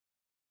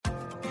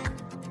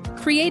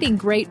Creating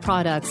great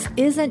products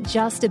isn't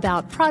just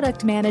about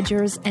product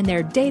managers and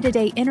their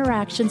day-to-day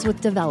interactions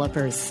with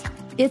developers.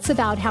 It's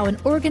about how an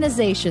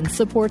organization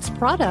supports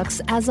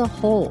products as a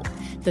whole,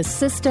 the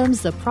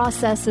systems, the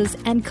processes,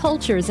 and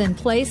cultures in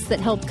place that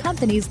help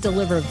companies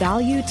deliver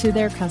value to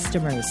their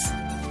customers.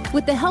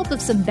 With the help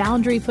of some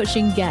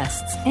boundary-pushing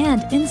guests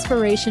and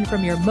inspiration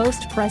from your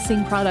most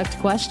pressing product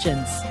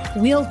questions,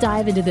 we'll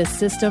dive into this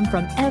system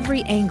from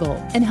every angle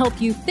and help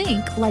you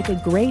think like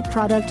a great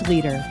product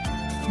leader.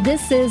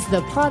 This is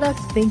the Product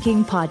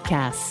Thinking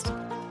Podcast.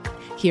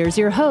 Here's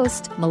your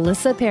host,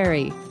 Melissa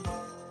Perry.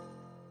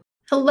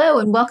 Hello,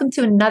 and welcome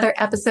to another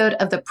episode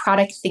of the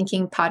Product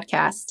Thinking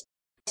Podcast.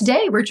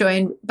 Today, we're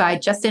joined by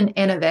Justin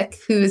Anovick,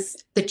 who's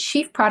the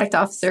Chief Product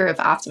Officer of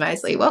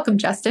Optimizely. Welcome,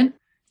 Justin.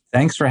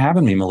 Thanks for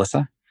having me,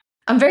 Melissa.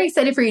 I'm very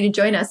excited for you to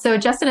join us. So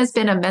Justin has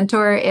been a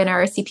mentor in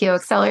our CPO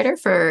Accelerator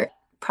for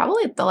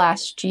probably the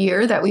last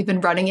year that we've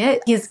been running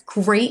it. He has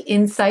great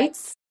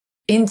insights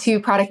into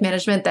product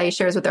management that he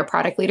shares with our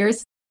product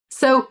leaders.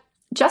 So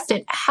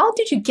Justin, how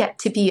did you get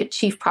to be a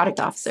Chief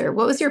Product Officer?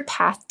 What was your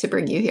path to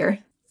bring you here?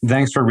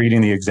 Thanks for reading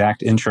the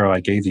exact intro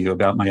I gave you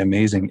about my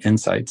amazing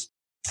insights.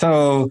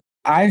 So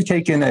I've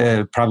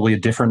taken probably a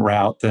different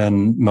route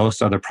than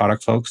most other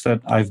product folks that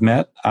I've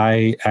met.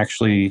 I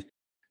actually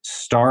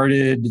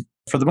started,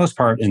 for the most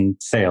part, in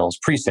sales,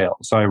 pre-sales.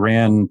 So I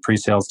ran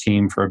pre-sales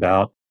team for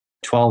about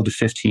 12 to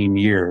 15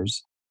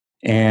 years.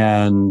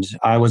 And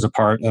I was a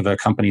part of a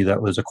company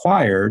that was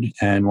acquired.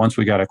 And once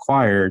we got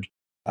acquired,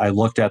 I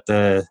looked at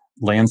the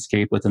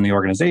landscape within the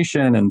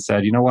organization and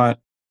said, you know what?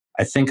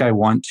 I think I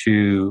want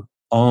to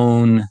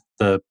own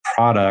the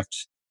product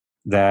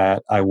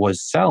that I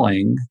was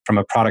selling from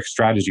a product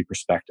strategy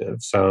perspective.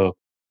 So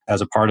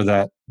as a part of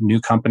that new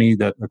company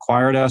that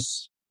acquired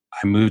us,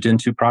 I moved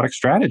into product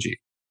strategy.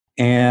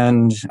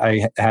 And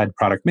I had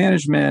product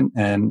management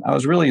and I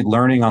was really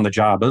learning on the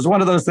job. It was one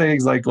of those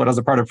things like when I was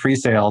a part of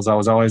pre-sales, I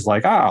was always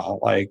like,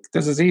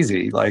 this is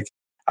easy. Like,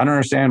 I don't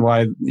understand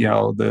why,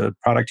 the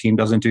product team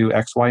doesn't do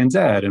X, Y, and Z.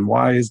 And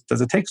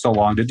does it take so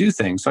long to do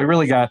things? So I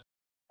really got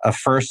a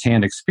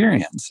firsthand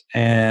experience.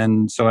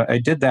 And so I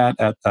did that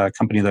at a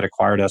company that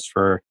acquired us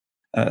for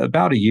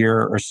about a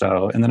year or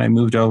so. And then I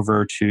moved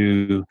over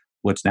to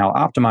what's now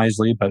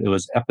Optimizely, but it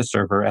was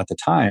Episerver at the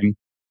time.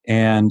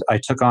 And I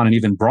took on an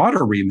even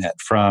broader remit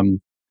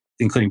from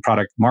including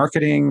product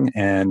marketing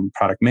and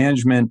product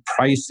management,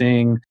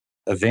 pricing,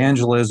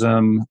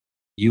 evangelism,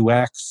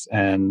 UX,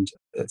 and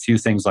a few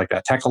things like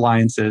that, tech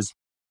alliances.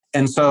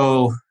 And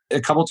so a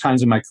couple of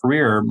times in my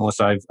career,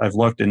 Melissa, I've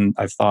looked and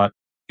I've thought,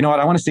 you know what,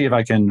 I want to see if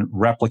I can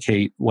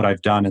replicate what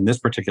I've done in this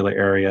particular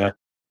area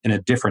in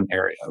a different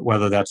area,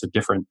 whether that's a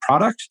different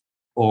product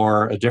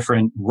or a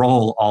different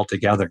role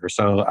altogether.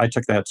 So I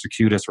took that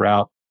circuitous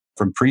route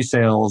from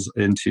pre-sales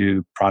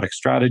into product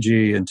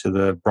strategy into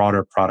the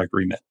broader product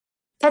remit.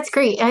 That's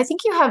great. And I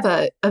think you have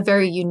a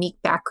very unique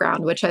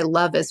background, which I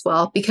love as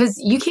well, because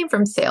you came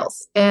from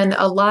sales. And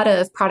a lot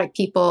of product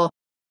people,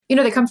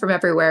 they come from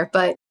everywhere,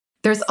 but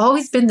there's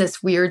always been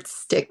this weird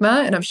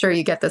stigma, and I'm sure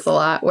you get this a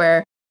lot,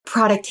 where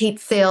product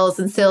hates sales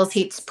and sales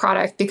hates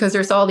product because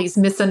there's all these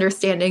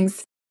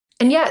misunderstandings.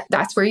 And yet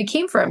that's where you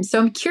came from. So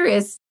I'm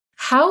curious,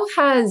 how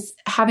has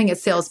having a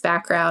sales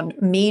background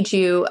made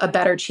you a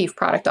better Chief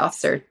Product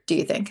Officer, do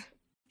you think?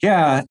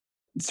 Yeah,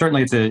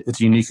 certainly it's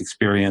a unique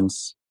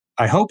experience.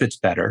 I hope it's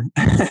better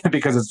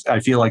because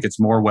I feel like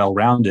it's more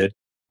well-rounded.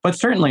 But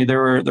certainly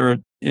there were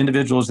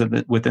individuals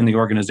within the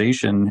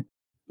organization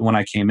when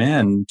I came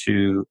in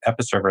to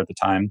Episerver at the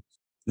time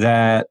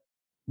that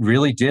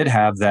really did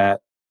have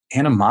that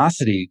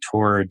animosity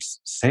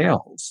towards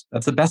sales.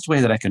 That's the best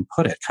way that I can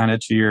put it, kind of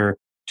to your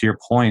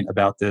point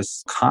about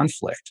this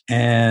conflict.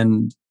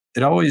 And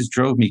it always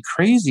drove me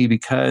crazy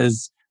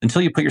because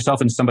until you put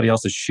yourself into somebody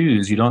else's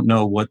shoes, you don't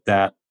know what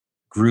that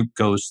group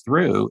goes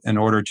through in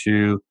order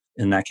to,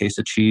 in that case,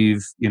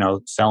 achieve,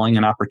 selling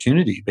an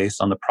opportunity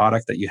based on the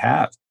product that you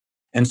have.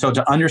 And so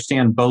to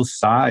understand both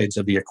sides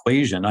of the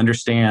equation,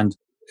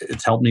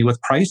 it's helped me with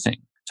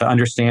pricing, to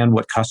understand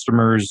what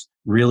customers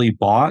really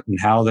bought and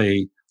how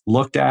they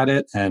looked at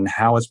it and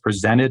how it's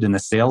presented in the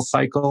sales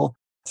cycle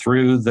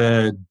through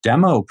the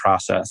demo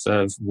process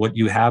of what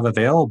you have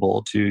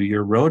available to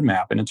your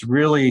roadmap. And it's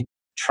really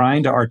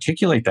trying to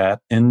articulate that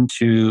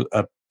into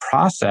a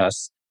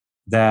process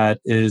that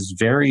is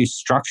very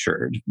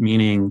structured,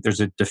 meaning there's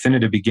a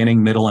definitive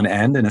beginning, middle, and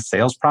end in a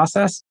sales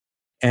process.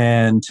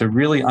 And to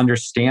really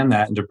understand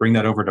that and to bring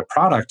that over to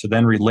product, to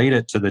then relate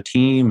it to the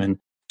team and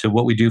to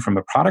what we do from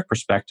a product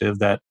perspective,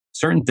 that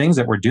certain things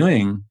that we're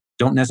doing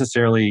don't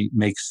necessarily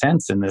make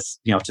sense in this,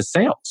 to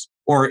sales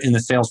or in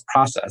the sales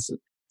process.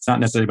 It's not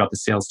necessarily about the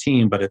sales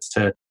team, but it's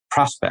to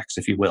prospects,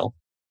 if you will.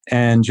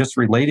 And just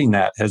relating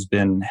that has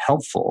been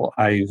helpful.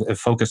 I've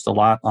focused a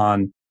lot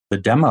on the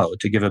demo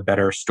to give a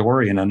better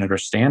story and an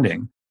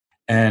understanding.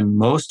 And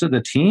most of the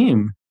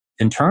team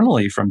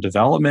internally, from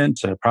development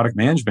to product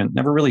management,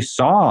 never really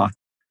saw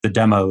the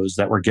demos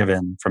that were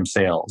given from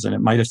sales. And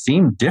it might have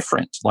seemed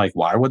different. Like,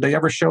 why would they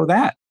ever show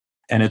that?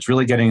 And it's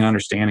really getting an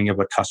understanding of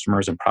what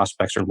customers and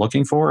prospects are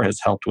looking for has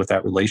helped with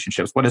that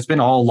relationship. But it's been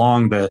all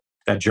along that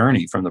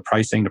journey from the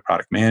pricing to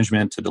product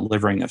management to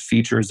delivering of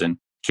features and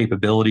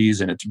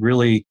capabilities. And it's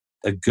really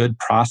a good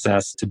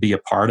process to be a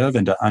part of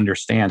and to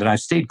understand. And I've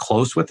stayed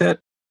close with it,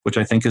 which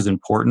I think is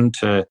important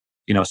to,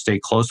 stay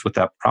close with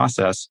that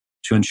process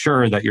to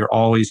ensure that you're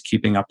always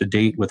keeping up to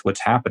date with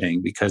what's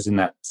happening. Because in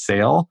that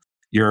sale,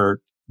 you're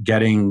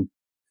getting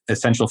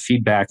essential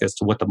feedback as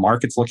to what the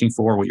market's looking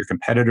for, what your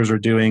competitors are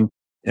doing.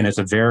 And it's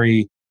a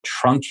very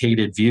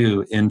truncated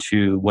view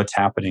into what's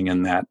happening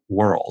in that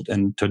world.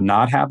 And to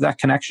not have that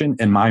connection,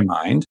 in my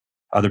mind,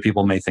 other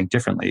people may think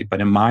differently, but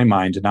in my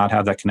mind, to not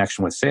have that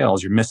connection with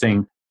sales, you're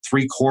missing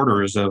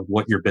 3/4 of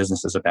what your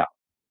business is about.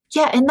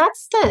 Yeah. And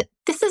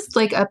this is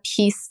like a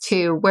piece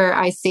too, where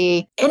I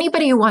see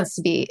anybody who wants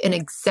to be an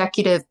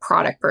executive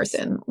product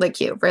person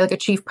like you, right? Like a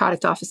chief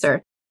product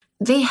officer,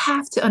 they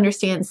have to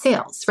understand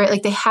sales, right?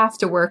 Like they have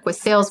to work with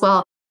sales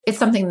well. It's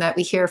something that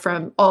we hear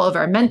from all of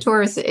our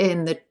mentors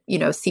in the,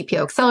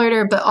 CPO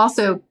Accelerator, but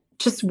also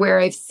just where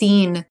I've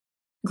seen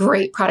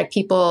great product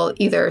people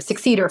either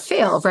succeed or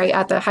fail, right,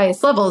 at the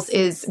highest levels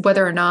is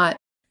whether or not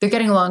they're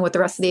getting along with the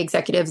rest of the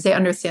executives, they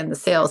understand the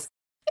sales.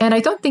 And I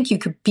don't think you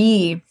could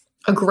be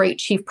a great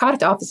chief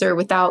product officer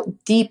without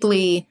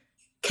deeply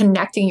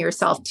connecting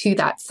yourself to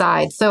that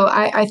side. So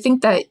I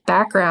think that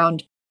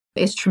background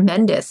is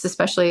tremendous,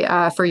 especially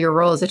for your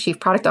role as a chief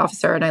product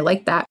officer. And I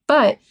like that.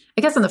 But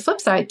I guess on the flip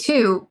side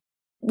too,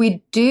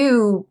 we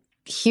do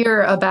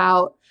hear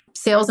about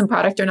sales and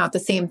product are not the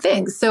same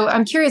thing. So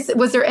I'm curious,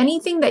 was there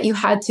anything that you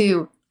had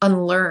to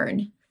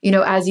unlearn,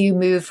 as you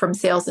move from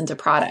sales into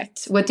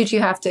product? What did you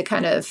have to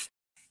kind of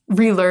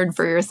relearn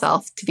for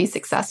yourself to be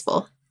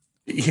successful?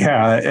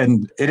 Yeah,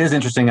 and it is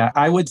interesting.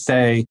 I would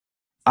say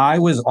I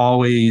was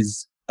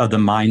always of the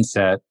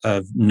mindset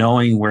of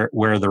knowing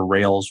where the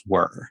rails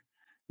were.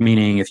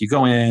 Meaning, if you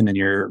go in and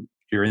you're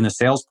in the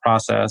sales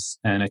process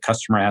and a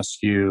customer asks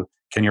you,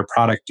 can your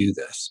product do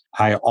this?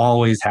 I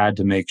always had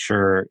to make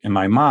sure in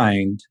my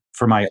mind,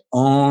 for my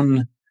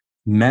own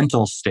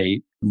mental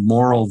state,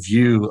 moral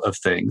view of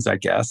things, I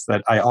guess,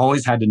 that I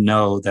always had to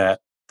know that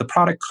the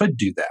product could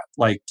do that.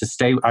 Like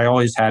I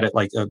always had it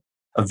like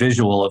a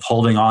visual of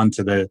holding on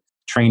to the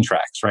train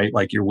tracks, right?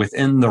 Like you're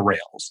within the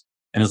rails.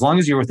 And as long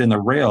as you're within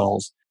the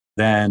rails,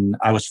 then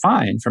I was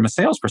fine from a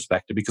sales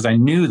perspective because I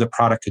knew the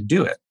product could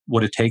do it.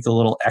 Would it take a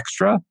little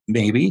extra?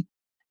 Maybe.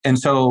 And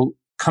so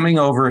coming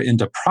over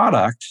into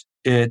product,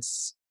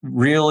 it's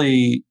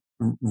really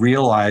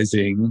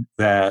realizing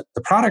that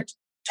the product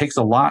takes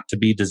a lot to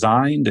be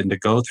designed and to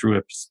go through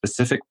a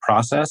specific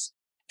process.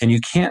 And you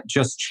can't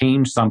just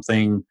change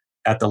something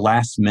at the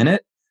last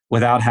minute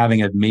without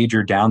having a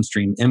major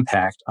downstream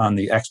impact on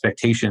the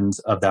expectations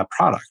of that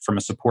product, from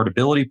a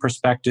supportability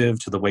perspective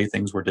to the way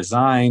things were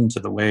designed, to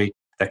the way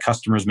that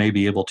customers may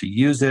be able to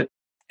use it.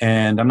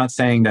 And I'm not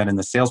saying that in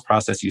the sales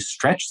process you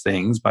stretch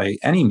things by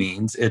any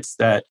means. It's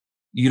that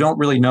you don't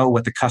really know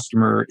what the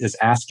customer is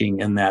asking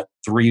in that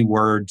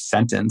 3-word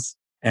sentence,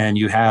 and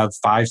you have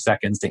 5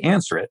 seconds to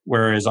answer it.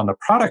 Whereas on the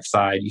product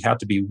side, you have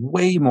to be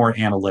way more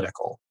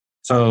analytical.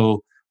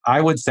 So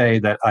I would say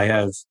that I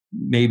have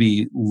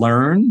maybe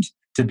learned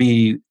to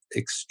be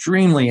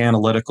extremely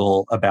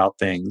analytical about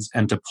things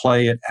and to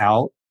play it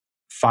out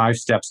 5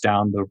 steps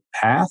down the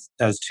path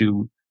as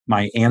to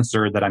my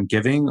answer that I'm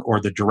giving or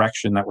the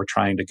direction that we're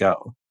trying to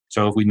go.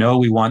 So if we know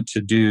we want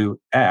to do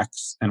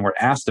X and we're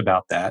asked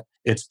about that,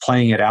 it's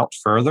playing it out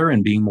further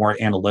and being more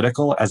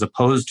analytical as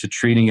opposed to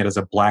treating it as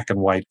a black and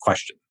white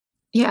question.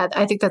 Yeah,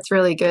 I think that's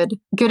really good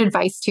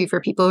advice too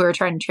for people who are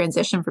trying to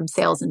transition from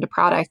sales into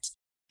product.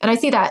 And I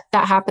see that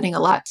happening a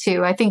lot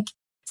too. I think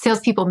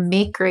salespeople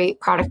make great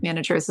product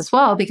managers as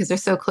well because they're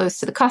so close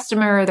to the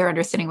customer, they're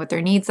understanding what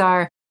their needs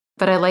are.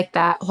 But I like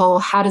that whole,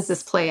 how does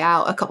this play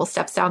out a couple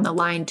steps down the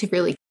line to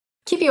really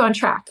keep you on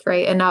track,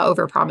 right? And not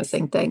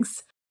over-promising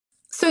things.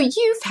 So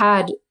you've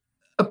had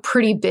a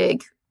pretty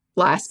big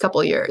last couple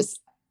of years.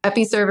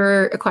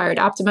 Episerver acquired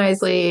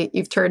Optimizely.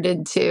 You've turned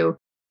into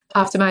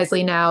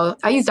Optimizely now.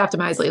 I used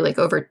Optimizely like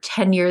over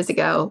 10 years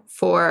ago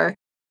for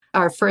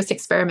our first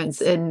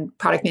experiments in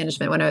product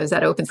management when I was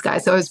at OpenSky.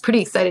 So I was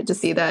pretty excited to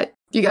see that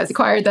you guys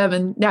acquired them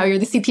and now you're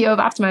the CPO of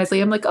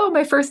Optimizely. I'm like, oh,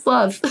 my first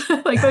love,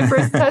 like my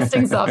first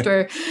testing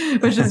software,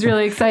 which is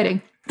really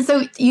exciting.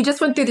 So you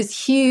just went through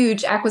this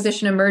huge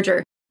acquisition and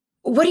merger.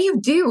 What do you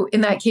do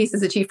in that case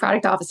as a chief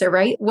product officer,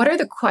 right? What are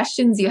the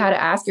questions you had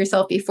to ask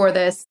yourself before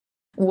this?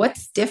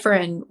 What's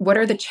different? What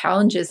are the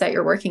challenges that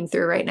you're working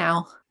through right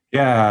now?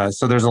 Yeah,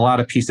 so there's a lot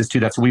of pieces to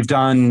that. So we've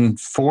done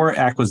 4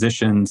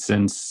 acquisitions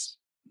since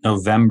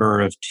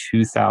November of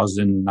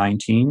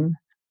 2019,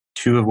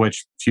 2 of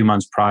which a few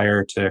months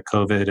prior to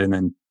COVID and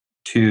then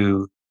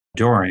 2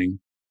 during.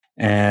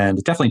 And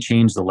it definitely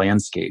changed the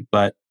landscape.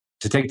 But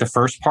to take the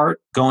first part,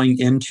 going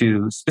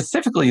into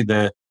specifically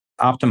the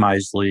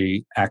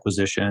Optimizely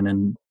acquisition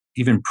and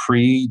even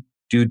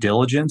pre-due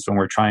diligence when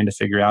we're trying to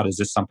figure out, is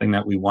this something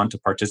that we want to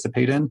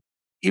participate in?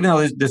 Even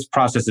though this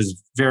process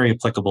is very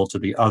applicable to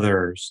the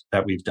others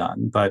that we've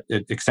done, but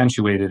it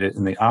accentuated it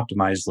in the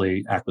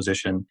Optimizely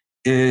acquisition.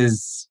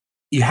 is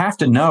you have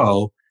to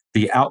know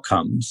the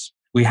outcomes.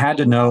 We had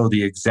to know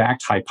the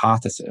exact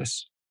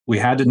hypothesis. We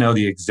had to know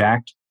the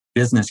exact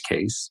business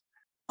case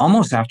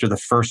almost after the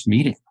first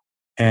meeting.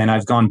 And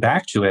I've gone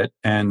back to it,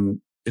 and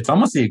it's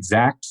almost the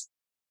exact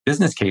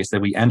business case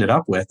that we ended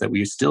up with that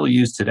we still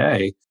use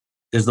today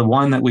is the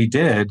one that we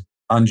did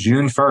on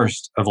June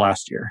 1st of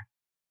last year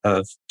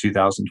of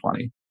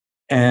 2020.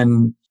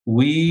 And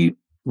we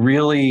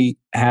really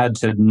had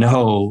to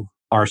know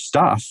our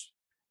stuff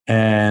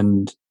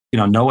and,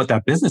 know what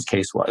that business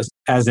case was.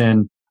 As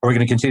in, are we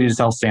going to continue to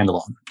sell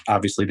standalone?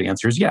 Obviously, the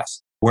answer is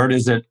yes. Where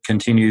does it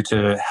continue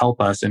to help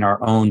us in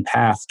our own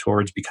path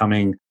towards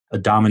becoming a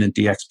dominant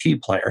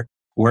DXP player?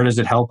 Where does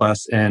it help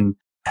us in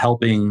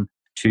helping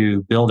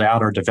to build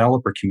out our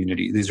developer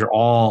community? These are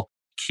all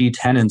key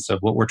tenets of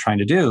what we're trying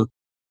to do.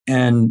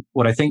 And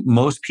what I think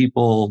most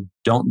people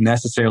don't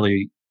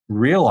necessarily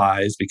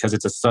realize, because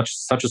it's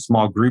such a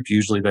small group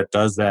usually that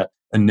does that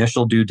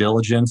initial due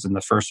diligence in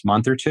the first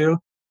month or two,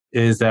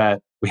 is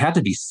that we had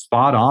to be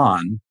spot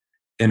on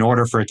in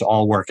order for it to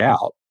all work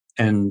out.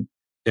 And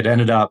it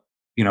ended up,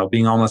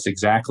 being almost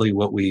exactly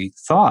what we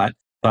thought,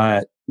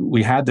 but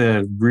we had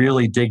to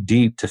really dig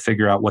deep to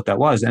figure out what that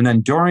was. And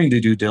then during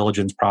the due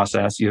diligence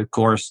process, you of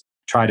course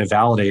try to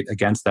validate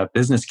against that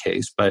business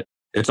case, but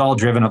it's all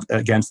driven up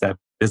against that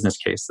business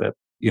case that,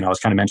 I was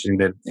kind of mentioning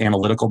the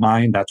analytical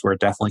mind. That's where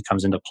it definitely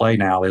comes into play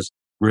now, is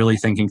really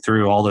thinking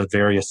through all the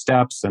various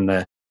steps and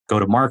the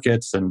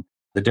go-to-markets and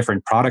the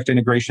different product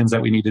integrations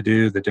that we need to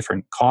do, the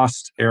different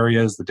cost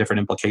areas, the different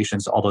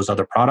implications, all those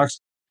other products.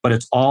 But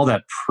it's all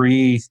that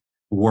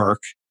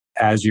pre-work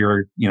as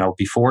you're,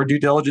 before due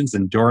diligence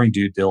and during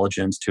due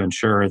diligence to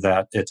ensure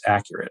that it's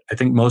accurate. I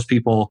think most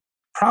people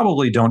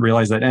probably don't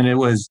realize that. And it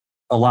was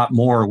a lot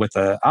more with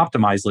the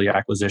Optimizely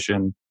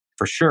acquisition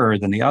for sure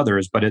than the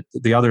others, but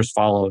the others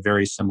follow a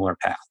very similar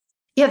path.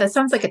 Yeah, that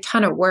sounds like a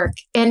ton of work.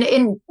 And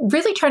in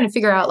really trying to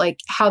figure out like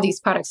how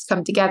these products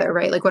come together,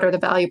 right? Like what are the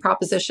value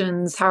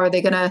propositions? How are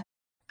they going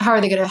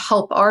to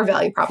help our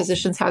value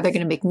propositions? How are they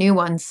going to make new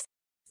ones?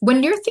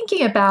 When you're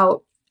thinking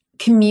about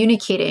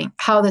communicating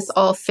how this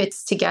all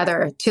fits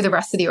together to the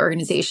rest of the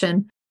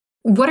organization,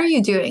 what are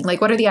you doing?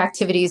 Like, what are the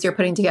activities you're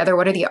putting together?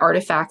 What are the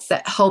artifacts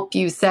that help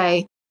you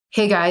say,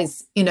 hey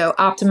guys,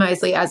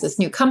 Optimizely as this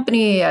new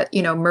company,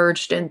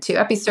 merged into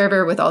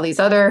Episerver with all these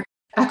other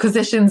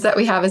acquisitions that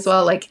we have as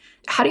well. Like,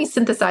 how do you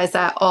synthesize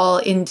that all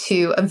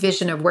into a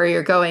vision of where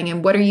you're going?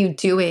 And what are you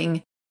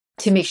doing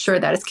to make sure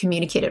that it's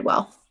communicated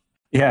well?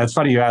 Yeah, it's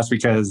funny you ask,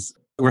 because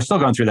we're still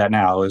going through that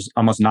now. It was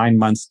almost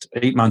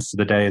 8 months to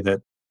the day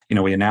that,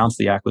 we announced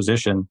the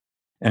acquisition.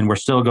 And we're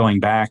still going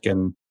back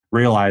and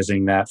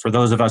realizing that for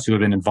those of us who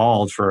have been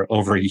involved for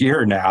over a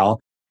year now,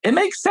 it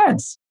makes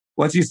sense.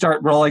 Once you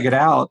start rolling it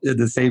out in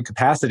the same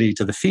capacity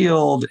to the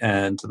field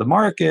and to the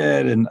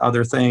market and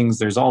other things,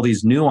 there's all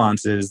these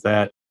nuances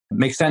that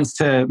make sense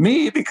to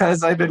me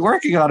because I've been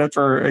working on it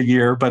for a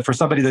year. But for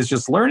somebody that's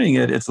just learning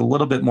it, it's a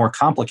little bit more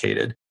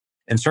complicated.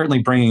 And certainly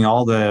bringing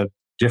all the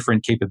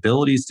different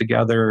capabilities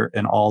together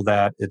and all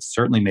that, it's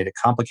certainly made it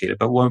complicated.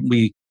 But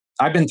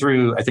I've been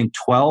through, I think,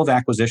 12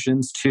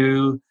 acquisitions,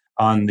 2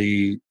 on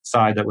the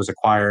side that was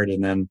acquired,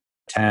 and then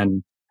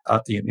 10,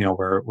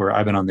 where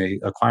I've been on the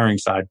acquiring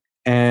side.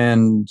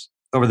 And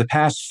over the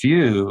past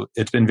few,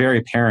 it's been very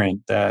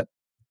apparent that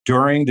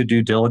during the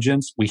due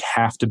diligence, we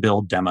have to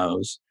build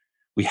demos.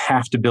 We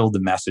have to build the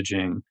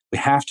messaging. We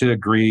have to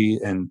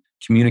agree and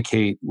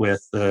communicate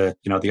with the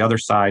other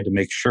side to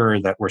make sure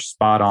that we're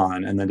spot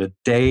on. And then the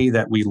day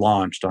that we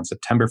launched on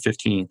September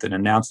 15th and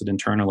announced it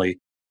internally,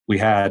 we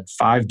had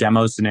 5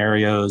 demo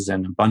scenarios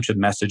and a bunch of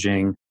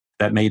messaging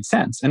that made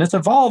sense. And it's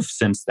evolved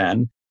since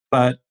then.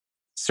 But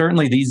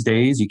certainly these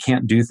days, you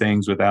can't do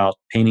things without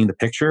painting the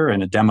picture,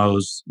 and a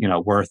demo's,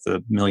 worth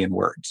a million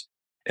words.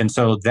 And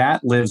so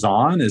that lives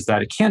on, is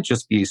that it can't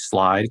just be a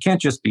slide. It can't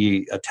just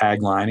be a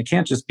tagline. It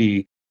can't just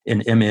be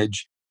an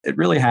image. It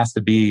really has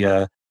to be,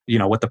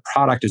 what the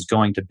product is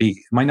going to be.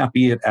 It might not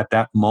be at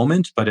that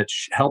moment, but it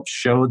helps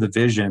show the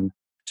vision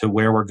to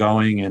where we're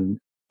going, and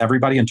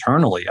everybody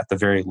internally at the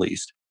very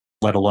least,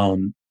 let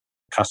alone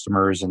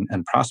customers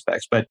and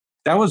prospects. But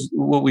that was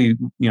what we,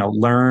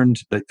 learned.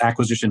 The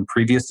acquisition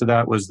previous to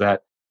that was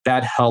that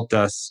helped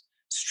us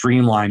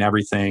streamline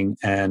everything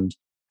and,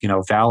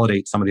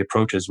 validate some of the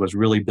approaches, was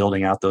really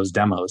building out those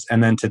demos.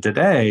 And then to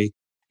today,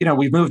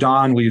 we've moved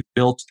on, we've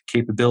built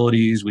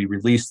capabilities, we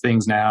release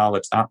things now.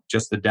 It's not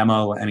just the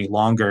demo any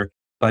longer,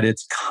 but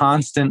it's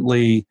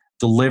constantly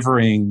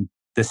delivering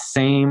the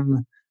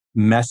same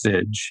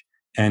message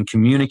and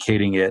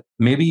communicating it.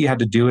 Maybe you had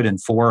to do it in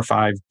 4 or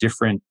 5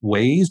 different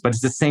ways, but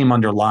it's the same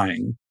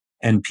underlying.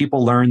 And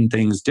people learn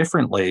things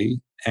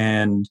differently,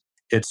 and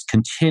it's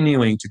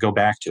continuing to go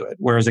back to it.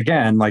 Whereas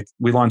again, like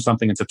we launched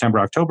something in September,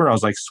 October, I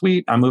was like,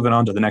 sweet, I'm moving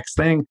on to the next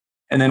thing.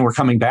 And then we're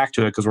coming back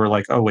to it because we're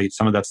like, oh wait,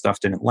 some of that stuff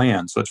didn't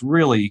land. So it's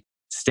really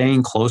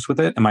staying close with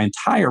it. And my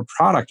entire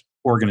product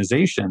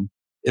organization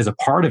is a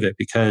part of it,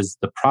 because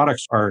the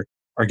products are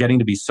getting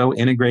to be so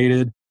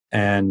integrated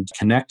and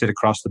connected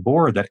across the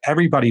board that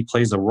everybody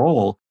plays a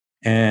role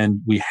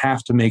And we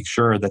have to make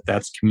sure that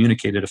that's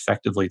communicated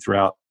effectively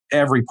throughout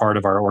every part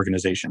of our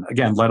organization,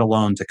 again, let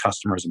alone to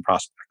customers and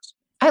prospects.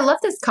 I love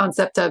this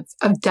concept of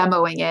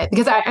demoing it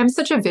because I'm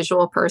such a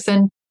visual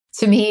person.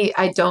 To me,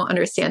 I don't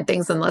understand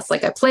things unless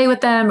like I play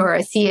with them or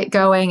I see it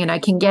going and I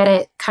can get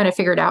it kind of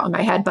figured out in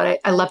my head, but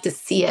I love to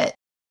see it.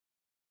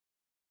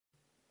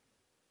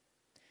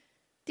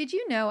 Did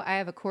you know I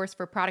have a course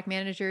for product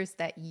managers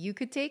that you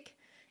could take?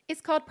 It's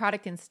called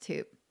Product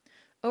Institute.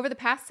 Over the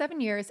past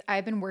 7 years,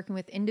 I've been working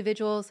with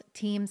individuals,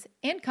 teams,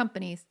 and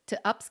companies to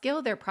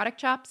upskill their product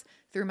chops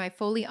through my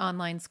fully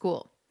online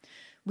school.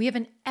 We have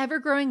an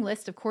ever-growing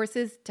list of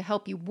courses to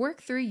help you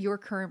work through your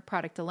current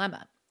product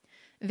dilemma.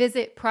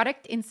 Visit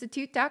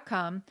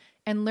productinstitute.com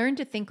and learn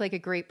to think like a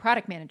great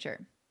product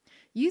manager.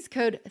 Use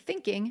code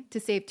THINKING to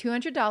save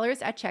 $200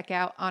 at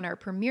checkout on our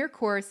premier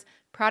course,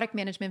 Product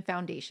Management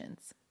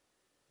Foundations.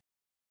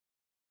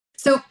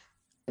 So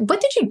what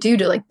did you do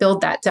to like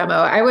build that demo?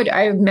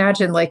 I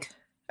imagine like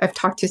I've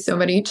talked to so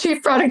many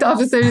chief product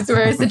officers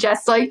where I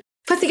suggest like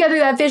put together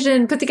that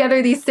vision, put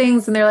together these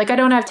things. And they're like, I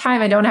don't have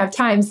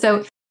time.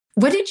 So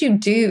what did you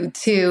do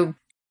to,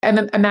 I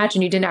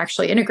imagine you didn't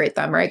actually integrate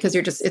them, right? Because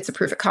it's a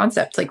proof of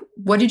concept. Like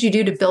what did you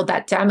do to build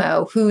that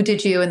demo? Who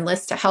did you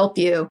enlist to help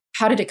you?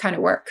 How did it kind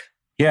of work?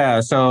 Yeah.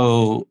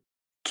 So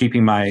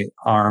keeping my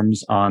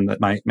arms on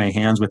my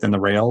hands within the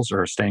rails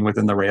or staying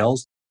within the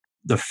rails.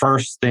 The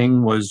first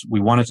thing was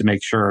we wanted to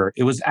make sure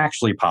it was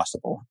actually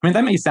possible. I mean,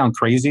 that may sound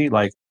crazy.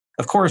 Like,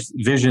 of course,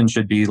 vision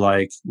should be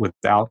like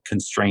without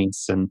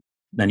constraints and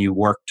then you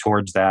work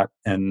towards that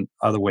in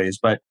other ways.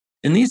 But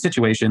in these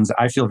situations,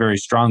 I feel very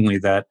strongly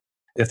that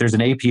if there's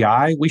an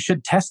API, we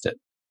should test it.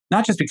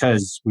 Not just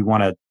because we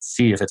want to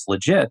see if it's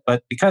legit,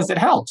 but because it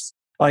helps.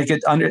 Like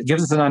it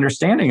gives us an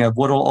understanding of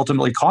what it'll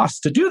ultimately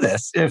cost to do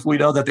this if we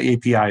know that the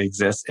API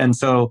exists. And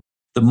so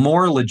the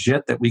more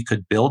legit that we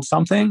could build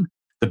something,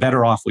 the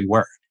better off we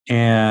were.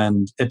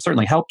 And it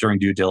certainly helped during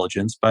due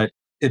diligence, but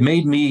it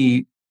made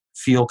me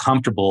feel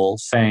comfortable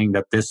saying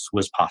that this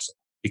was possible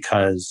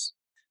because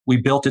we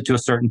built it to a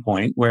certain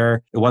point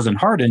where it wasn't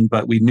hardened,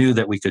 but we knew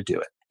that we could do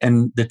it.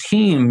 And the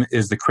team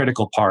is the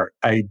critical part.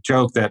 I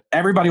joke that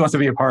everybody wants to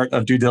be a part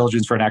of due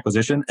diligence for an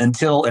acquisition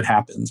until it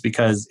happens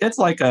because it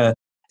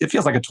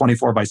feels like a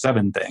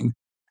 24/7 thing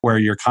where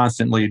you're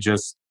constantly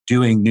just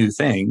doing new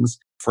things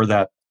for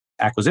that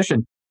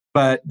acquisition.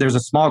 But there's a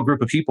small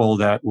group of people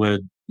that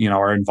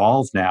are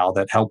involved now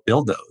that help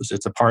build those.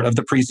 It's a part of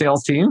the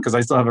pre-sales team because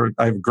I have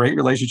a great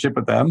relationship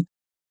with them.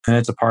 And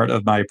it's a part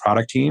of my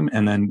product team.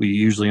 And then we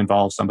usually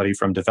involve somebody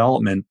from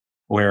development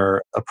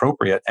where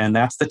appropriate. And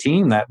that's the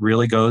team that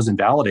really goes and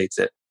validates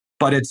it.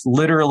 But it's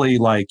literally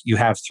like you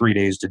have 3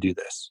 days to do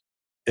this.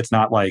 It's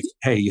not like,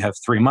 hey, you have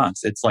 3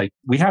 months. It's like,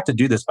 we have to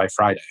do this by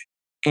Friday.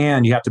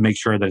 And you have to make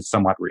sure that it's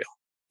somewhat real.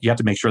 You have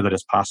to make sure that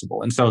it's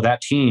possible. And so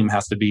that team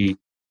has to be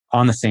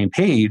on the same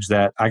page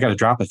that I got to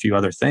drop a few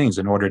other things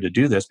in order to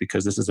do this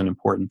because this is an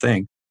important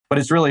thing. But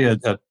it's really a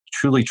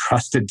truly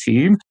trusted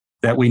team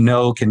that we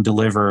know can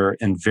deliver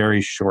in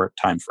very short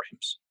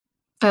timeframes.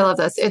 I love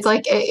this. It's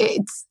like,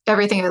 it's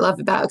everything I love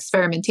about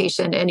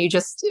experimentation. And you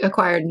just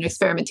acquired an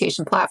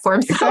experimentation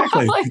platform. So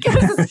Exactly. I'm like,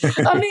 this is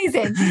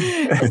amazing.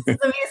 This is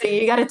amazing.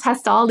 You got to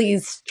test all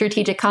these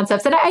strategic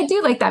concepts. And I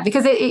do like that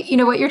because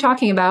what you're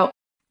talking about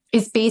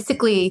is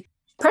basically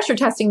pressure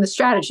testing the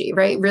strategy,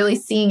 right? Really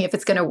seeing if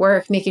it's going to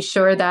work, making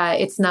sure that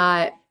it's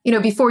not,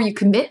 before you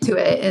commit to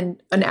it.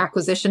 And an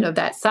acquisition of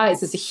that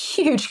size is a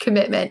huge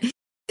commitment.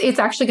 It's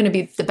actually going to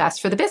be the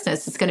best for the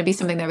business. It's going to be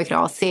something that we can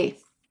all see.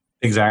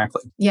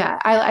 Exactly. Yeah,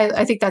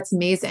 I think that's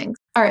amazing.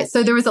 All right.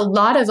 So there was a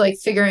lot of like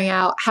figuring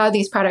out how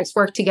these products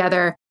work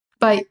together,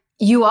 but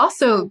you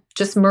also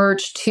just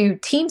merged 2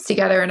 teams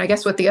together. And I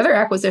guess with the other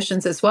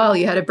acquisitions as well,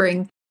 you had to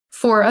bring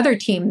 4 other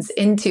teams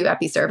into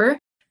EpiServer.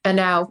 And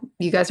now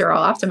you guys are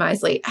all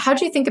optimized. How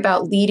do you think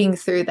about leading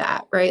through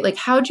that, right? Like,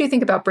 how do you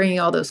think about bringing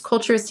all those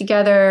cultures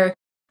together?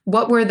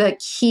 What were the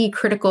key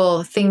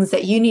critical things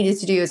that you needed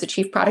to do as a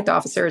chief product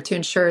officer to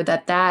ensure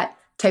that that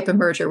type of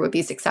merger would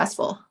be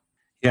successful?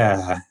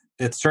 Yeah,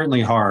 it's certainly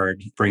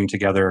hard bringing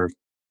together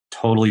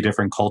totally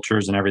different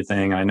cultures and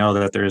everything. I know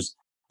that there's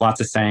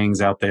lots of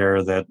sayings out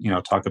there that,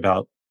 talk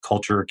about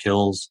culture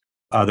kills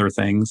other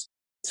things.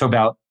 So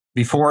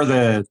before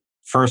the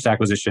first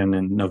acquisition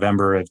in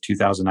November of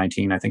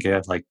 2019, I think it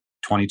had like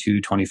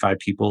 22, 25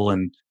 people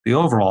in the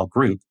overall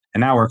group. And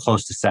now we're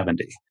close to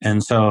 70.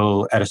 And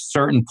so at a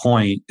certain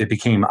point, it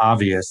became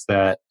obvious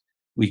that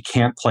we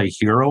can't play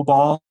hero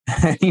ball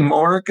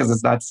anymore because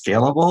it's not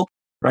scalable,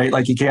 right?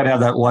 Like you can't have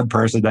that one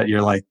person that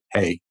you're like,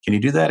 hey, can you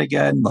do that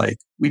again? Like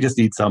we just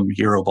need some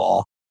hero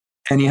ball.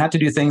 And you have to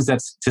do things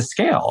that's to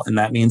scale. And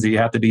that means that you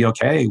have to be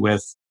okay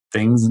with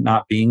things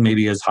not being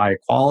maybe as high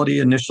quality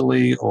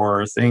initially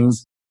or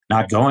things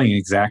not going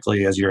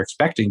exactly as you're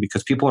expecting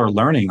because people are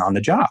learning on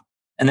the job.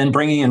 And then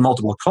bringing in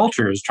multiple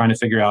cultures, trying to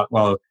figure out,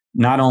 well,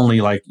 not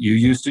only like you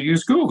used to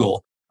use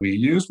Google, we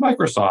use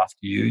Microsoft,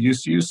 you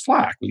used to use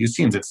Slack, we use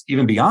Teams. It's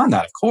even beyond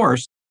that, of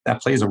course,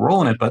 that plays a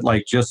role in it, but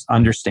like just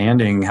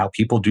understanding how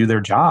people do their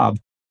job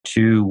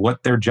to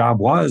what their job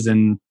was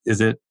and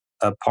is it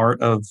a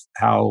part of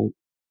how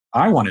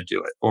I want to do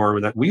it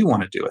or that we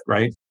want to do it,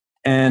 right?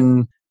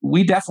 And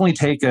we definitely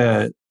take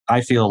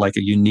I feel like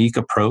a unique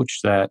approach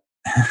that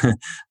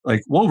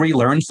like we'll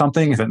relearn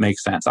something if it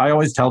makes sense. I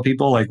always tell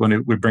people like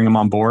when we bring them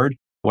on board,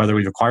 whether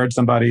we've acquired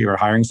somebody or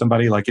hiring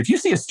somebody, like if you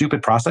see a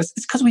stupid process,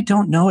 it's because we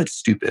don't know it's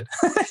stupid.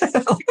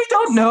 Like, we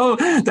don't know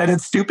that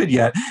it's stupid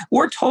yet.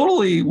 We're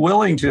totally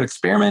willing to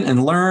experiment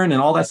and learn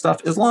and all that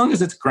stuff as long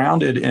as it's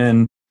grounded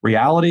in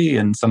reality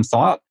and some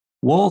thought.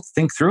 We'll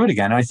think through it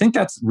again. And I think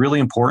that's really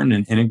important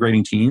in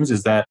integrating teams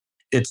is that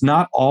it's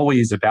not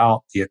always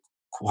about the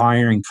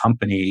acquiring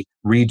company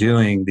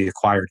redoing the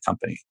acquired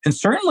company. And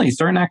certainly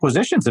certain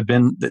acquisitions have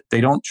been that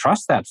they don't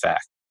trust that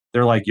fact.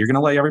 They're like, you're going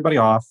to lay everybody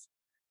off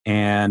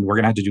and we're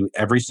going to have to do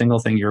every single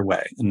thing your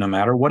way. And no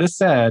matter what is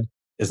said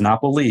is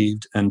not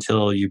believed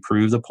until you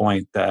prove the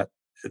point that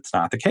it's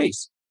not the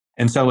case.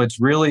 And so it's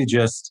really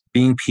just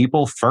being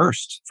people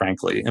first,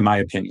 frankly, in my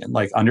opinion,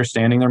 like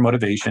understanding their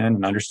motivation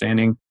and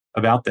understanding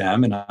about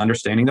them and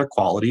understanding their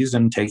qualities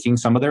and taking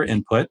some of their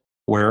input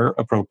where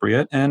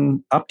appropriate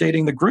and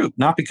updating the group,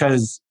 not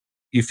because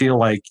you feel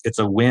like it's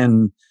a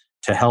win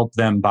to help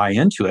them buy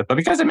into it, but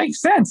because it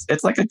makes sense.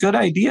 It's like a good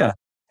idea.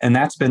 And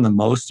that's been the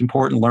most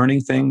important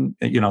learning thing,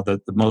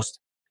 the most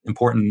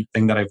important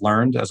thing that I've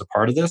learned as a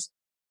part of this.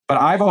 But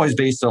I've always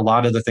based a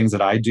lot of the things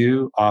that I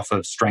do off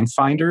of strength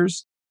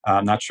finders.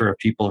 I'm not sure if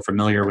people are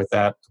familiar with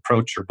that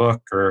approach or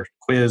book or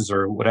quiz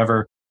or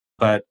whatever,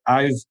 but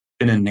I've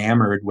been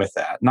enamored with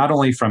that, not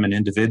only from an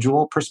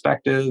individual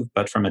perspective,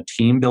 but from a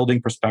team building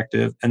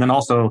perspective, and then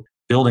also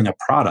building a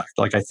product.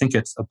 Like I think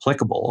it's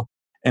applicable.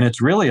 And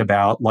it's really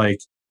about like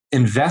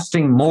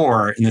investing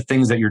more in the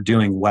things that you're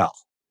doing well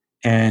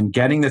and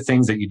getting the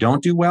things that you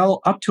don't do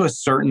well up to a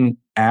certain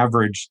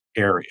average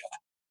area.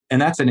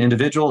 And that's an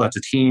individual, that's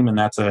a team, and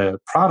that's a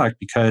product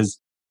because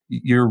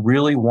you're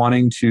really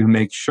wanting to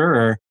make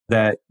sure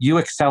that you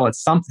excel at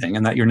something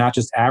and that you're not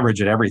just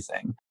average at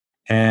everything.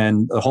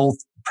 And the whole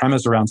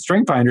premise around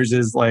strength finders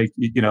is like,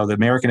 the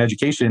American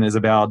education is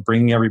about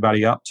bringing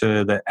everybody up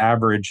to the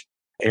average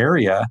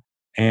area.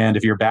 And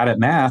if you're bad at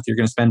math, you're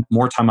going to spend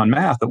more time on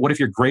math. But what if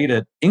you're great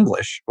at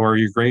English or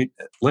you're great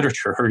at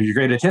literature or you're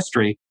great at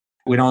history?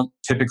 We don't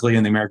typically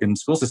in the American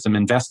school system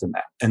invest in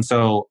that. And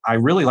so I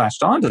really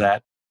latched on to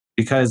that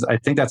because I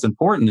think that's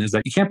important is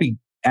that you can't be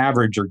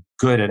average or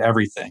good at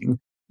everything.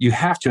 You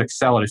have to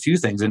excel at a few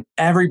things. And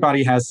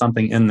everybody has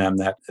something in them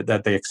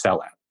that they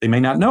excel at. They may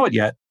not know it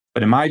yet,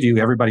 but in my view,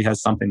 everybody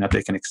has something that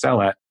they can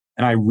excel at.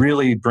 And I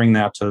really bring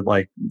that to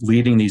like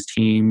leading these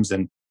teams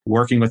and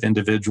working with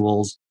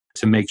individuals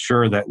to make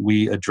sure that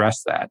we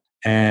address that.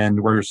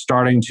 And we're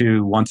starting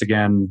to, once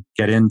again,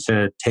 get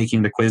into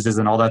taking the quizzes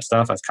and all that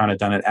stuff. I've kind of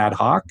done it ad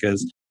hoc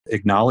as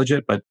acknowledge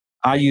it, but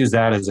I use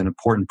that as an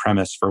important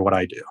premise for what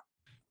I do.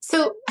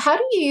 So how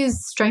do you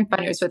use strength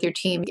finders with your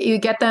team? You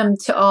get them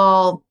to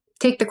all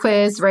take the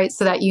quiz, right?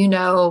 So that you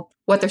know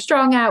what they're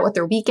strong at, what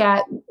they're weak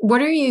at.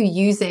 What are you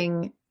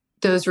using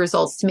those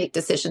results to make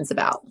decisions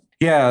about?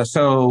 Yeah,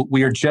 so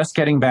we are just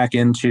getting back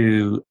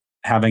into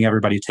having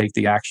everybody take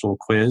the actual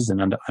quiz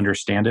and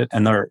understand it.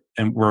 And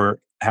we're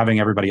having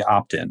everybody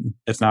opt in.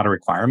 It's not a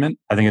requirement.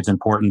 I think it's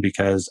important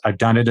because I've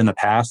done it in the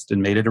past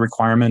and made it a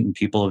requirement, and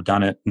people have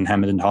done it and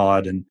hemmed and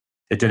hawed, and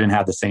it didn't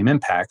have the same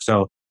impact.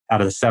 So out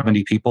of the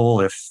 70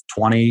 people, if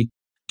 20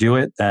 do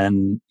it,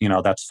 then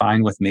that's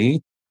fine with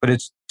me. But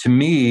it's, to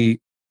me,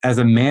 as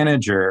a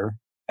manager,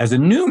 as a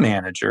new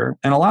manager,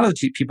 and a lot of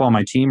the people on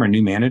my team are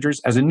new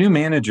managers. As a new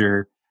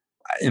manager,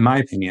 in my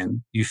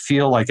opinion, you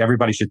feel like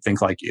everybody should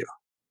think like you,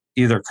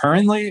 either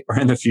currently or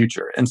in the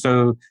future. And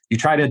so you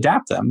try to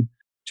adapt them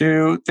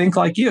to think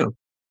like you,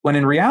 when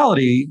in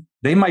reality,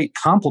 they might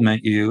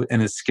complement you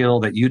in a skill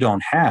that you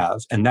don't have.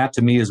 And that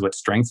to me is what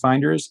Strength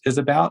Finders is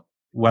about,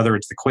 whether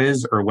it's the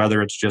quiz or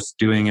whether it's just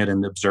doing it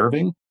and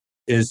observing,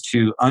 is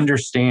to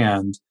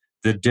understand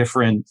the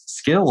different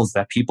skills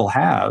that people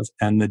have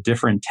and the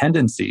different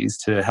tendencies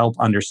to help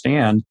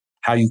understand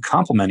how you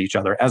complement each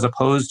other, as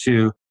opposed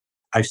to,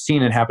 I've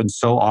seen it happen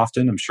so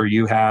often. I'm sure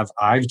you have.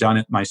 I've done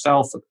it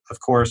myself, of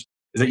course,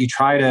 is that you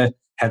try to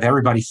have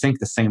everybody think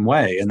the same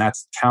way. And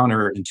that's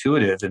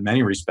counterintuitive in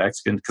many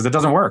respects because it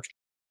doesn't work.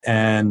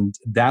 And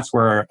that's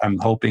where I'm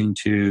hoping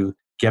to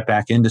get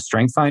back into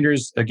Strength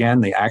Finders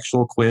again, the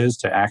actual quiz,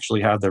 to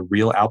actually have the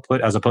real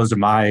output as opposed to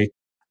my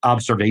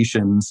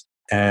observations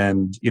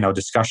and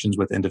discussions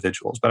with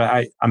individuals.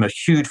 But I'm a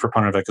huge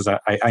proponent of it because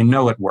I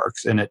know it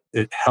works and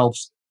it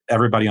helps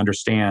everybody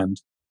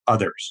understand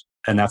others.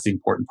 And that's the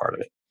important part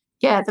of it.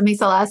 Yeah, that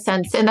makes a lot of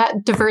sense. And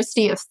that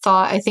diversity of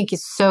thought, I think,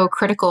 is so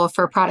critical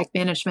for product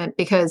management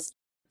because,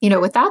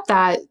 without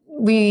that,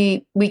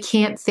 we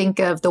can't think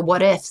of the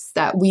what ifs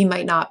that we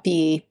might not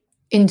be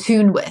in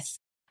tune with.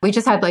 We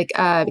just had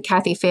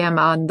Kathy Pham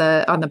on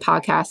the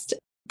podcast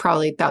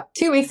probably about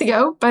 2 weeks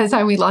ago by the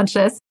time we launched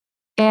this.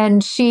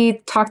 And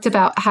she talked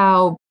about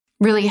how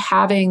really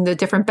having the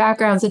different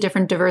backgrounds, the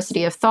different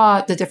diversity of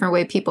thought, the different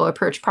way people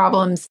approach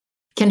problems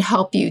can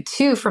help you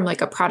too from a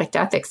product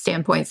ethics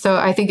standpoint. So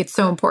I think it's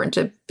so important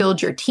to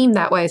build your team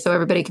that way so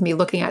everybody can be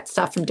looking at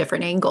stuff from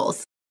different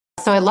angles.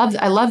 So I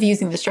love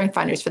using the strength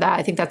finders for that.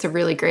 I think that's a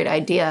really great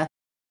idea.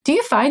 Do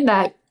you find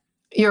that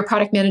your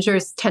product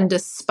managers tend to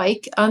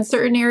spike on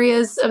certain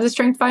areas of the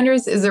strength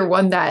finders? Is there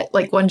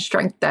one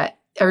strength that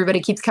everybody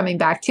keeps coming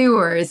back to,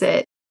 or is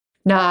it,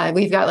 nah,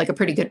 we've got like a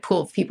pretty good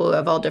pool of people who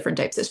have all different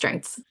types of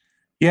strengths?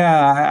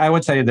 Yeah, I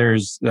would say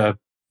there's a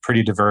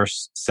pretty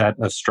diverse set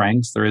of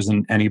strengths. There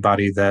isn't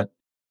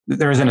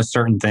a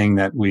certain thing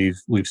that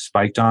we've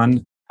spiked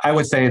on. I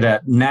would say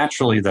that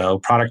naturally, though,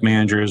 product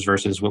managers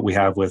versus what we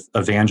have with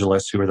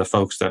evangelists, who are the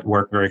folks that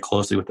work very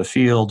closely with the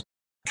field,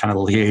 kind of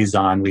the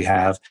liaison we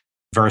have,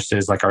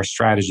 versus like our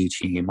strategy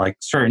team. Like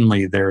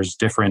certainly there's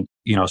different,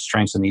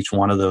 strengths in each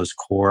one of those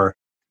core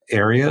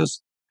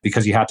areas,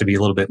 because you have to be a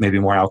little bit maybe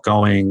more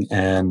outgoing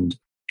and,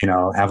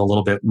 have a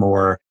little bit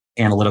more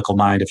analytical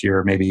mind if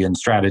you're maybe in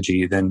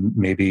strategy than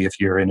maybe if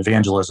you're in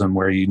evangelism,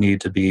 where you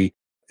need to be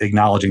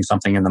acknowledging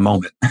something in the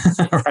moment,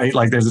 right?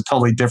 Like there's a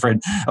totally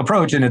different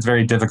approach, and it's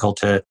very difficult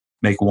to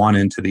make one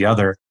into the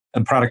other.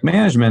 And product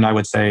management, I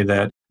would say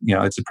that,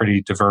 it's a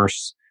pretty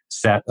diverse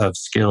set of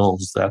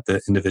skills that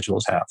the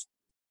individuals have.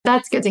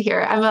 That's good to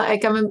hear.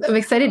 I'm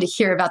excited to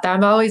hear about that.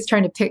 I'm always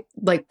trying to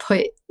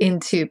put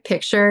into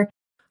picture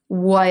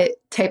what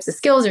types of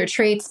skills or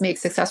traits make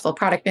successful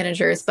product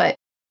managers. But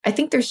I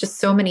think there's just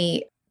so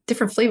many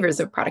different flavors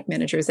of product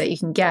managers that you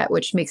can get,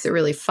 which makes it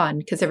really fun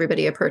because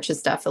everybody approaches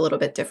stuff a little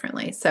bit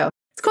differently. So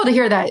it's cool to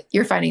hear that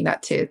you're finding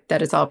that too,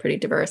 that it's all pretty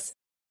diverse.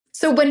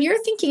 So when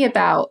you're thinking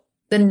about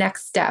the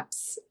next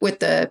steps with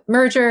the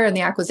merger and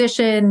the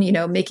acquisition,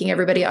 making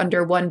everybody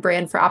under one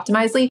brand for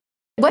Optimizely,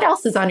 what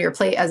else is on your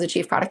plate as a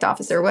chief product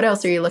officer? What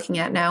else are you looking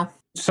at now?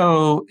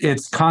 So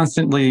it's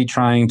constantly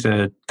trying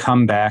to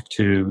come back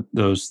to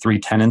those three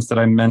tenets that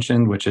I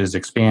mentioned, which is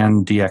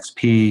expand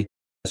DXP,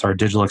 that's our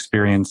digital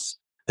experience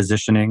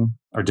positioning,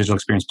 our digital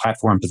experience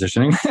platform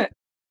positioning.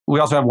 We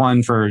also have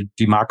one for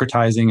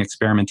democratizing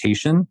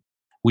experimentation.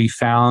 We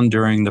found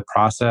during the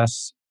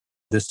process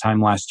this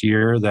time last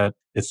year that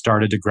it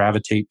started to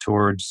gravitate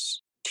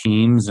towards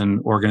teams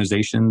and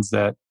organizations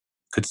that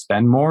could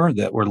spend more,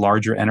 that were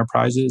larger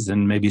enterprises,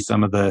 and maybe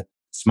some of the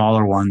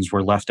smaller ones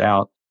were left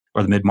out,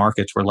 or the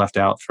mid-markets were left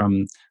out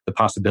from the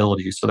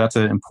possibilities. So that's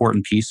an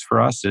important piece for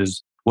us,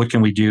 is what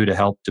can we do to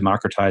help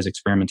democratize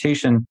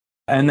experimentation?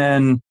 And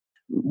then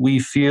we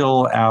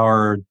feel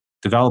our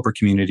developer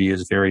community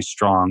is very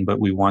strong, but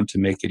we want to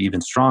make it even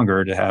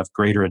stronger to have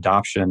greater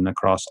adoption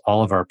across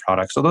all of our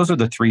products. So those are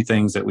the three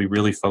things that we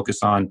really focus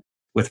on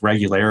with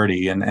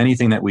regularity. And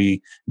anything that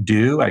we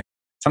do,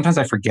 sometimes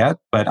I forget,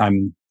 but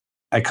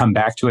I come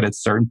back to it at a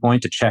certain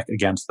point to check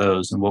against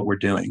those and what we're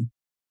doing.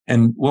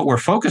 And what we're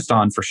focused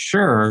on for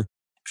sure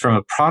from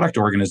a product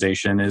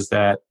organization is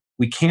that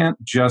we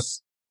can't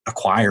just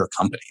acquire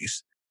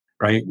companies,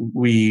 right?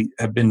 We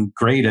have been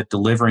great at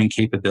delivering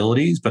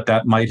capabilities, but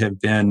that might have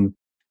been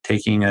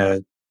taking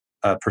a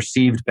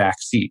perceived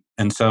backseat.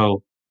 And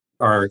so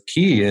our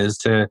key is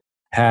to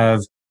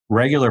have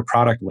regular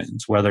product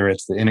wins, whether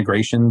it's the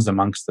integrations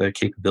amongst the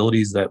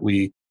capabilities that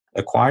we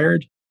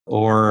acquired,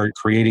 or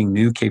creating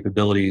new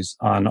capabilities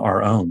on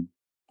our own.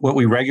 What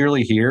we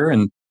regularly hear,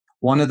 and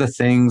one of the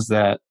things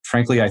that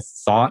frankly I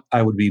thought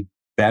I would be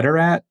better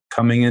at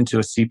coming into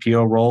a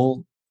CPO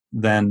role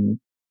than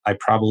I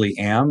probably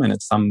am, and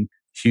it's some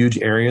huge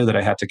area that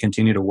I have to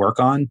continue to work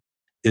on,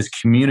 is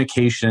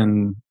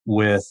communication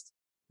with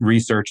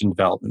research and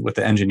development, with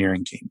the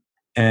engineering team.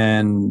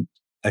 And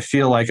I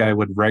feel like I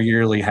would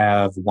regularly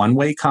have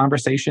one-way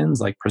conversations,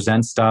 like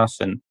present stuff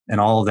and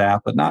all of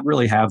that, but not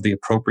really have the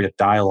appropriate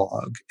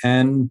dialogue.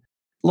 And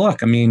look,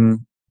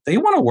 they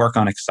want to work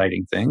on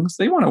exciting things.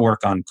 They want to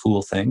work on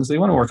cool things. They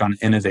want to work on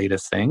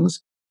innovative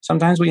things.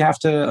 Sometimes we have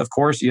to, of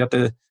course, you have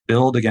to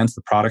build against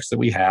the products that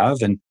we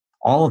have and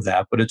all of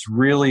that, but it's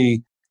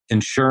really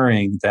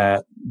ensuring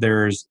that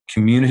there's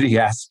community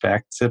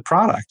aspect to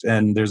product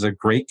and there's a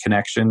great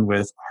connection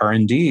with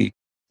R&D,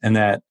 and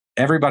that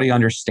everybody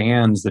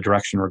understands the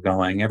direction we're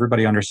going.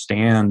 Everybody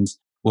understands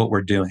what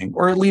we're doing,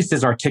 or at least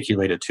is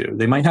articulated to.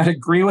 They might not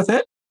agree with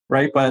it,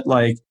 right? But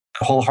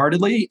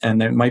wholeheartedly,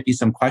 and there might be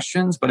some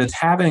questions, but it's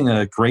having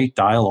a great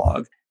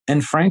dialogue.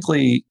 And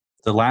frankly,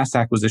 the last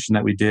acquisition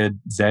that we did,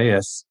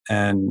 Zaius,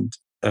 and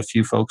a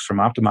few folks from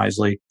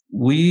Optimizely,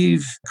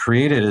 we've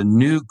created a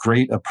new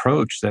great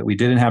approach that we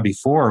didn't have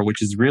before,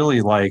 which is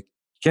really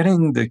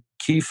getting the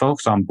key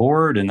folks on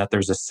board and that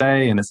there's a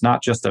say, and it's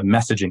not just a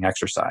messaging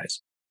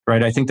exercise,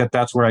 right? I think that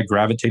that's where I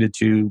gravitated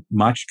to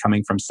much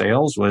coming from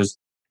sales, was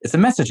it's a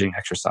messaging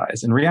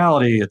exercise. In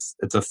reality, it's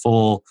a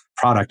full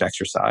product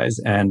exercise.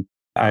 And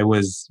I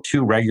was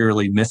too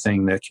regularly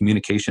missing the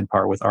communication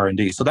part with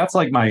R&D. So that's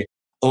my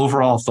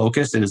overall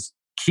focus is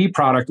key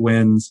product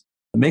wins,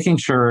 making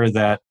sure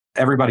that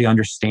everybody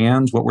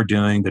understands what we're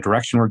doing, the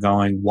direction we're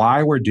going,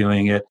 why we're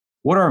doing it,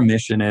 what our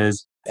mission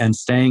is, and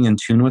staying in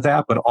tune with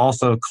that, but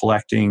also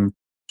collecting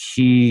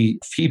key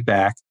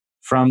feedback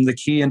from the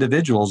key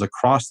individuals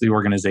across the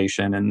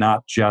organization and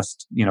not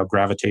just,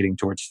 gravitating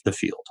towards the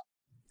field.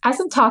 As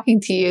I'm talking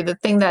to you, the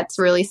thing that's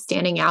really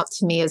standing out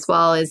to me as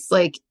well is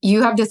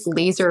you have this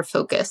laser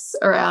focus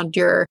around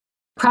your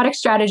product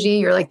strategy,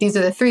 you're like, these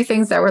are the three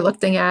things that we're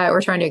looking at.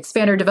 We're trying to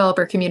expand our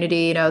developer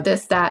community,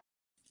 this, that.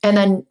 And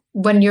then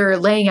when you're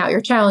laying out your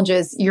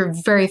challenges, you're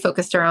very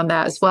focused around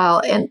that as well.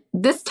 And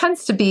this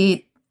tends to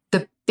be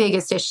the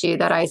biggest issue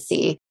that I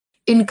see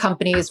in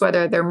companies,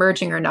 whether they're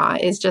merging or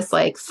not, is just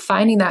like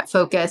finding that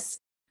focus,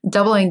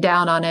 doubling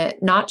down on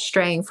it, not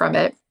straying from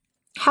it.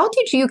 How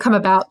did you come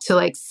about to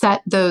like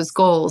set those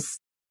goals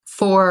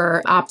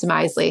for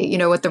Optimizely,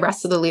 with the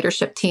rest of the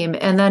leadership team?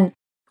 And then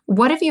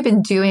what have you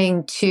been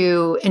doing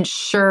to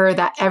ensure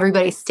that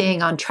everybody's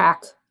staying on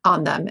track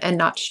on them and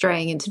not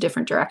straying into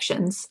different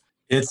directions?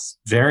 It's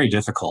very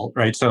difficult,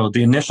 right? So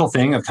the initial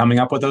thing of coming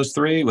up with those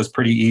three was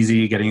pretty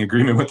easy, getting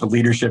agreement with the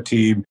leadership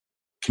team,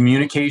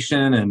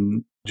 communication,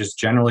 and just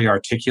generally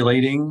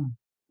articulating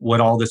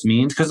what all this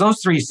means. Because those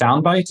three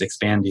sound bites,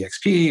 expand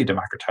DXP,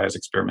 democratize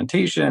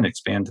experimentation,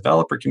 expand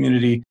developer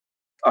community.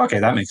 Okay,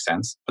 that makes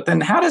sense. But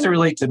then how does it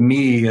relate to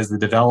me as the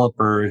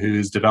developer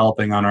who's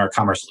developing on our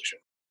commerce solution,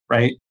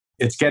 right?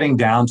 It's getting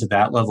down to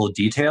that level of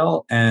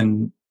detail.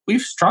 And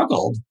we've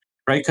struggled,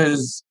 right?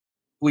 Because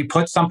we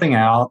put something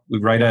out, we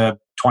write a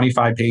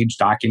 25-page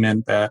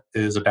document that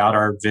is about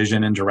our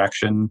vision and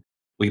direction.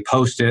 We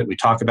post it, we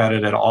talk about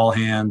it at all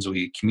hands,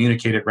 we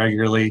communicate it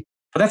regularly.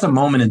 But that's a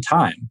moment in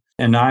time.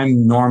 And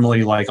I'm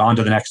normally like on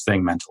to the next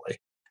thing mentally,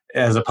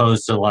 as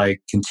opposed to like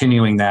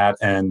continuing that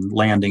and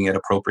landing it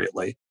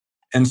appropriately.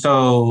 And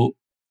so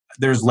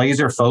there's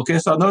laser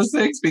focus on those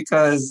things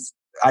because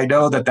I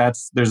know that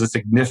there's a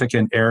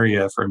significant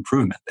area for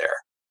improvement there.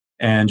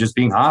 And just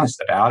being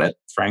honest about it,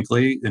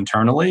 frankly,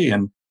 internally,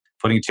 and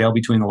putting a tail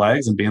between the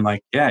legs and being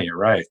like, yeah, you're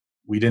right.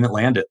 We didn't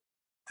land it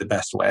the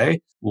best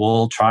way.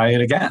 We'll try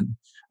it again.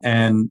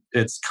 And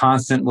it's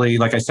constantly,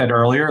 like I said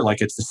earlier,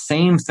 like it's the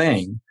same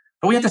thing,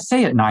 but we have to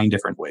say it 9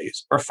 different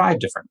ways or 5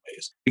 different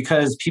ways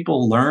because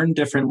people learn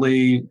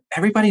differently.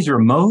 Everybody's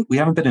remote. We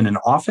haven't been in an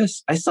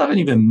office. I still haven't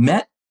even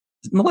met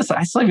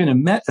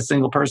a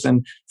single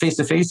person face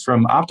to face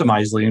from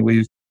Optimizely. And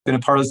we've been a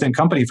part of the same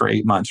company for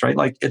 8 months, right?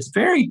 Like it's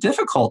very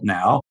difficult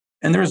now.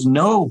 And there's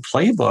no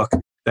playbook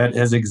that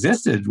has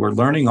existed. We're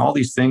learning all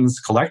these things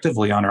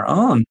collectively on our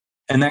own.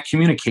 And that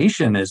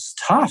communication is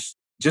tough.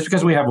 Just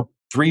because we have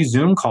 3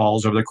 Zoom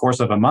calls over the course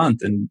of a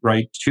month and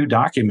write 2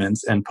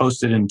 documents and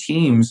post it in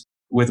Teams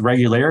with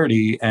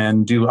regularity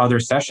and do other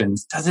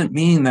sessions doesn't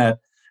mean that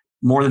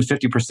more than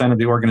 50% of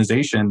the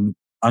organization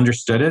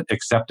understood it,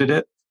 accepted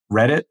it,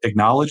 read it,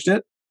 acknowledged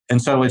it.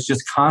 And so it's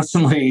just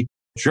constantly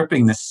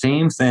dripping the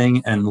same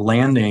thing and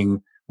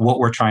landing what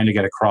we're trying to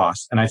get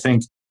across. And I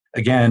think,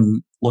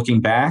 again, looking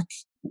back,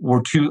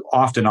 we're too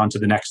often onto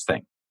the next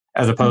thing,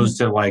 as opposed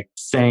to like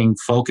staying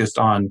focused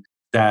on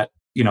that,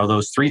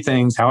 those 3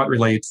 things, how it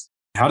relates,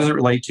 how does it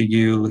relate to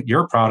you,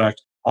 your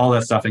product, all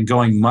that stuff, and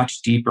going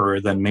much deeper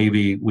than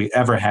maybe we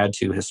ever had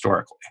to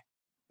historically.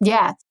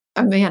 Yeah.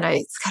 Oh man,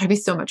 it's got to be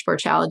so much more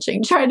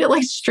challenging trying to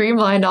like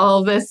streamline all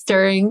of this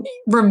during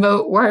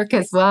remote work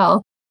as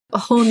well. A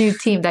whole new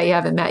team that you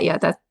haven't met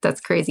yet.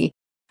 That's crazy.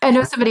 I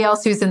know somebody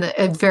else who's in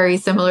a very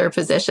similar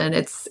position.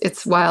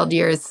 It's wild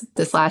years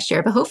this last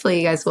year, but hopefully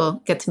you guys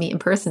will get to meet in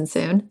person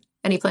soon.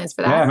 Any plans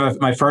for that? Yeah,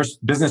 my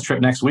first business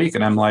trip next week.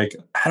 And I'm like,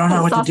 I don't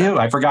know what to do.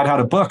 I forgot how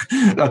to book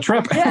a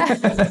trip. Yeah.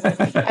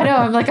 I know.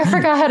 I'm like, I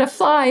forgot how to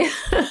fly.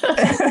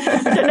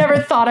 I never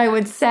thought I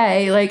would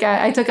say. Like,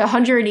 I took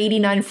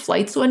 189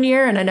 flights one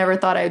year, and I never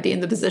thought I would be in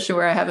the position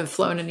where I haven't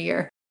flown in a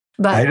year.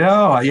 But I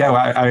know.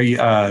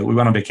 Yeah, we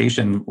went on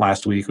vacation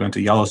last week. We went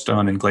to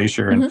Yellowstone and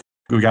Glacier, and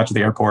we got to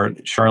the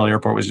airport. Charlotte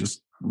Airport was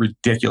just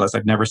ridiculous.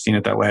 I've never seen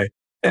it that way.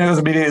 And it was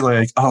immediately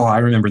like, oh, I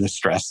remember the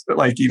stress.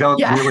 Like you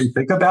don't really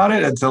think about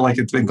it until like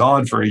it's been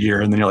gone for a year.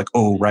 And then you're like,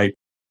 oh, right.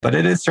 But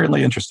it is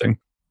certainly interesting.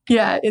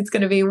 Yeah, it's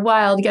going to be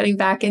wild getting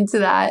back into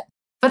that.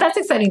 But that's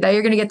exciting that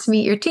you're going to get to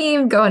meet your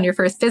team, go on your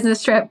first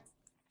business trip.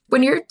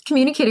 When you're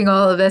communicating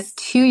all of this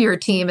to your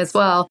team as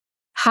well,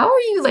 how are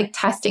you like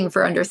testing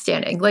for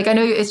understanding? Like I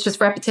know it's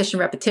just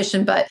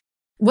repetition, but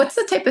what's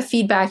the type of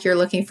feedback you're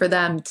looking for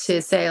them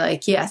to say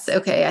like, yes,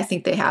 okay, I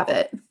think they have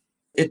it?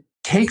 It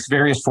takes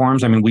various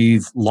forms. I mean,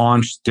 we've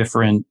launched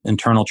different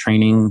internal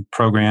training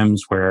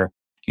programs where,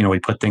 we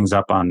put things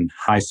up on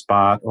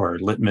HighSpot or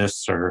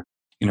Litmus or,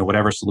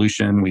 whatever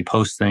solution. We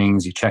post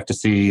things, you check to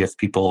see if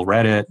people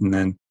read it, and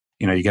then,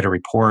 you get a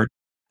report,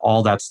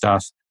 all that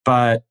stuff.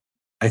 But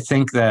I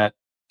think that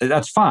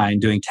that's fine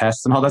doing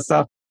tests and all that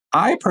stuff.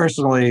 I've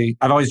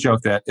always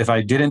joked that if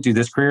I didn't do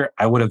this career,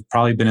 I would have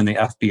probably been in the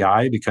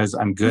FBI because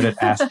I'm good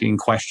at asking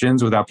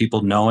questions without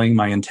people knowing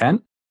my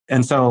intent.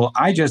 And so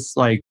I just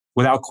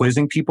without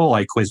quizzing people,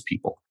 I quiz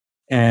people.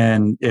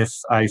 And if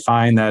I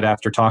find that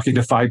after talking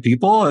to 5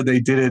 people, they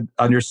didn't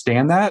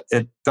understand that,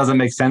 it doesn't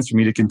make sense for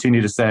me to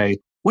continue to say,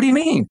 what do you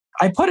mean?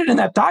 I put it in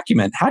that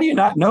document. How do you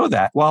not know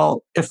that?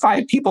 Well, if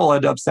 5 people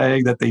end up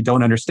saying that they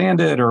don't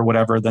understand it or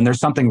whatever, then there's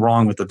something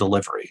wrong with the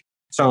delivery.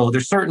 So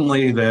there's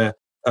certainly the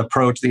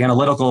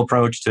analytical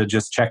approach to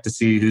just check to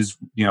see who's,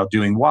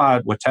 doing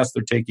what tests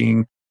they're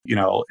taking,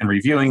 and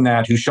reviewing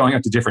that, who's showing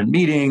up to different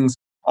meetings,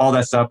 all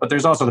that stuff. But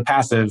there's also the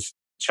passive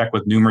check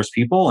with numerous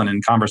people and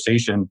in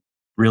conversation,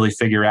 really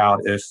figure out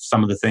if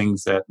some of the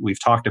things that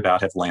we've talked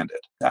about have landed.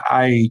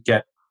 I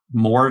get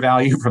more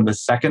value from the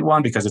second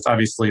one because it's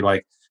obviously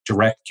like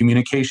direct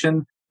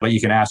communication, but you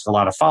can ask a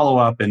lot of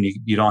follow-up and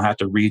you don't have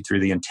to read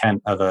through the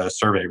intent of a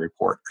survey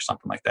report or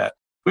something like that.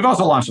 We've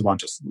also launched a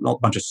bunch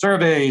of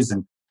surveys,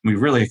 and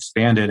we've really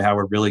expanded how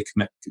we're really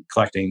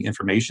collecting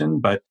information.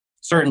 But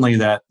certainly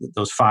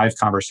those 5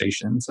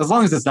 conversations, as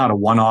long as it's not a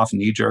one-off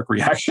knee-jerk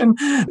reaction,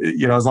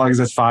 as long as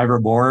it's 5 or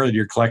more and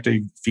you're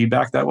collecting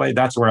feedback that way,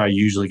 that's where I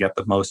usually get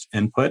the most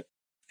input.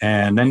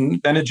 And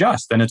then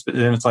adjust. Then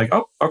it's like,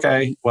 oh,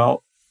 okay,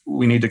 well,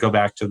 we need to go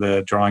back to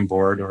the drawing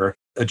board or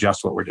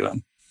adjust what we're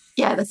doing.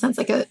 Yeah, that sounds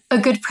like a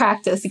good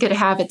practice, a good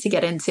habit to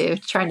get into,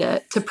 trying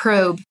to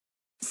probe.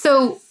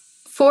 So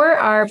for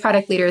our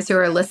product leaders who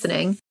are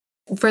listening,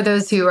 for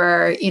those who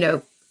are, I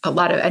know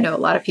a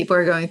lot of people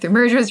are going through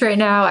mergers right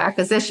now,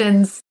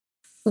 acquisitions.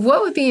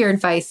 What would be your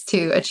advice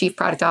to a chief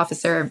product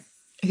officer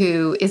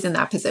who is in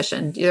that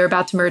position? You're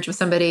about to merge with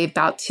somebody,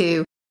 about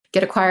to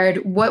get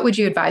acquired. What would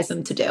you advise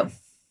them to do?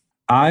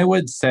 I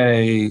would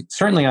say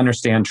certainly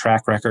understand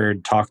track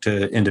record, talk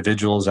to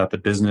individuals at the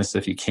business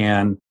if you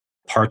can,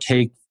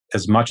 partake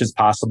as much as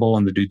possible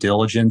in the due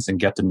diligence and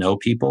get to know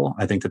people.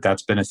 I think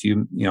that's been a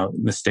few,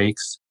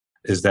 mistakes,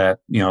 is that,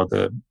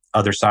 the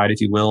other side,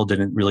 if you will,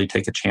 didn't really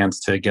take a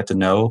chance to get to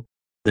know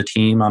the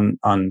team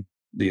on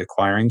the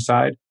acquiring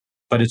side.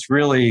 But it's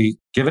really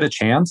give it a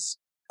chance,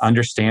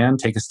 understand,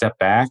 take a step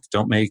back,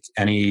 don't make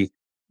any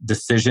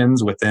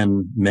decisions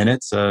within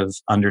minutes of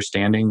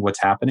understanding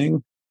what's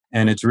happening.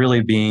 And it's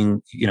really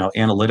being,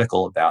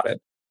 analytical about it.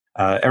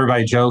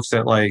 Everybody jokes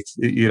that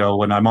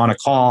when I'm on a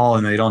call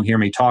and they don't hear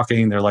me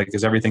talking, they're like,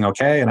 is everything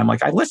okay? And I'm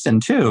like, I listen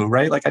too,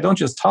 right? Like I don't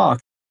just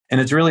talk.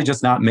 And it's really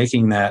just not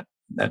making that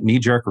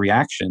knee-jerk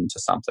reaction to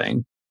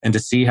something and to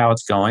see how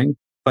it's going.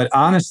 But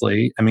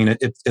honestly, I mean,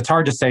 it's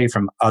hard to say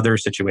from other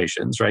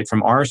situations, right?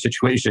 From our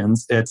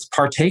situations, it's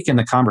partake in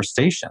the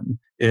conversation.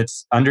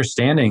 It's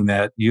understanding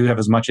that you have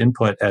as much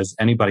input as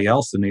anybody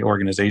else in the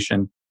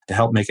organization to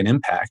help make an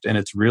impact. And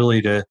it's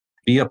really to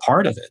be a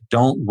part of it.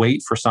 Don't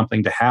wait for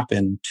something to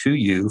happen to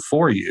you,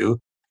 for you.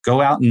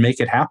 Go out and make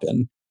it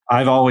happen.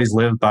 I've always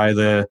lived by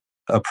the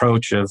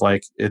approach of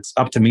it's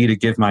up to me to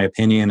give my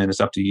opinion and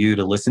it's up to you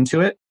to listen to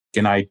it.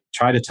 And I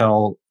try to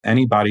tell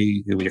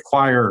anybody who we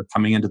acquire or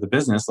coming into the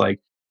business,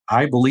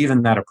 I believe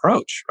in that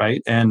approach,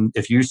 right? And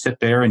if you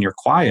sit there and you're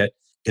quiet,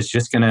 it's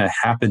just going to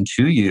happen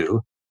to you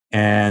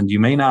and you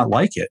may not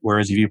like it.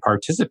 Whereas if you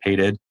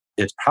participated,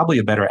 it's probably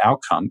a better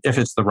outcome if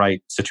it's the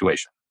right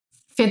situation.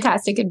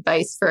 Fantastic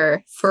advice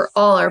for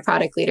all our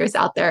product leaders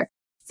out there.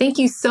 Thank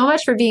you so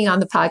much for being on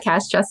the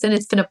podcast, Justin.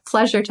 It's been a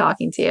pleasure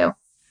talking to you.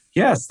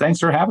 Yes, thanks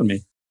for having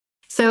me.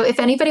 So if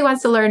anybody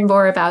wants to learn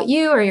more about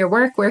you or your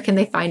work, where can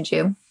they find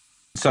you?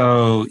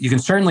 So you can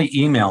certainly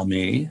email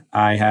me.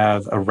 I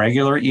have a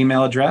regular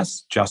email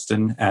address,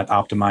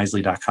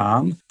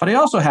 justin@optimizely.com. But I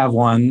also have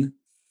one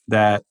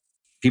that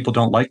people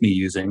don't like me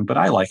using, but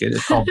I like it.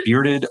 It's called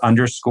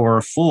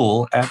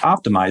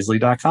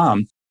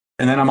bearded_fool@optimizely.com.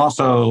 And then I'm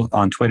also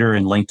on Twitter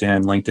and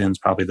LinkedIn. LinkedIn's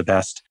probably the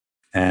best.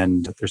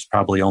 And there's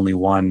probably only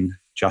one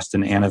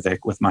Justin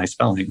Anovick with my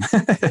spelling.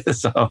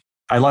 So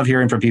I love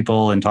hearing from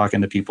people and talking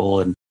to people.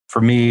 And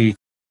for me,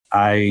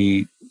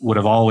 I would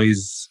have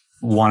always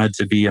wanted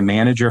to be a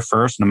manager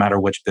first, no matter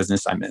which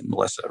business I'm in,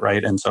 Melissa,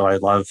 right? And so I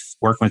love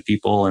working with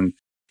people and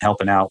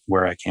helping out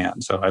where I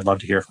can. So I'd love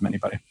to hear from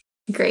anybody.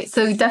 Great.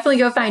 So definitely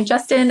go find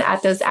Justin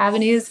at those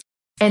avenues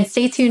and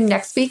stay tuned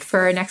next week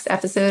for our next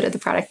episode of the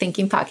Product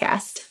Thinking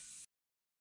Podcast.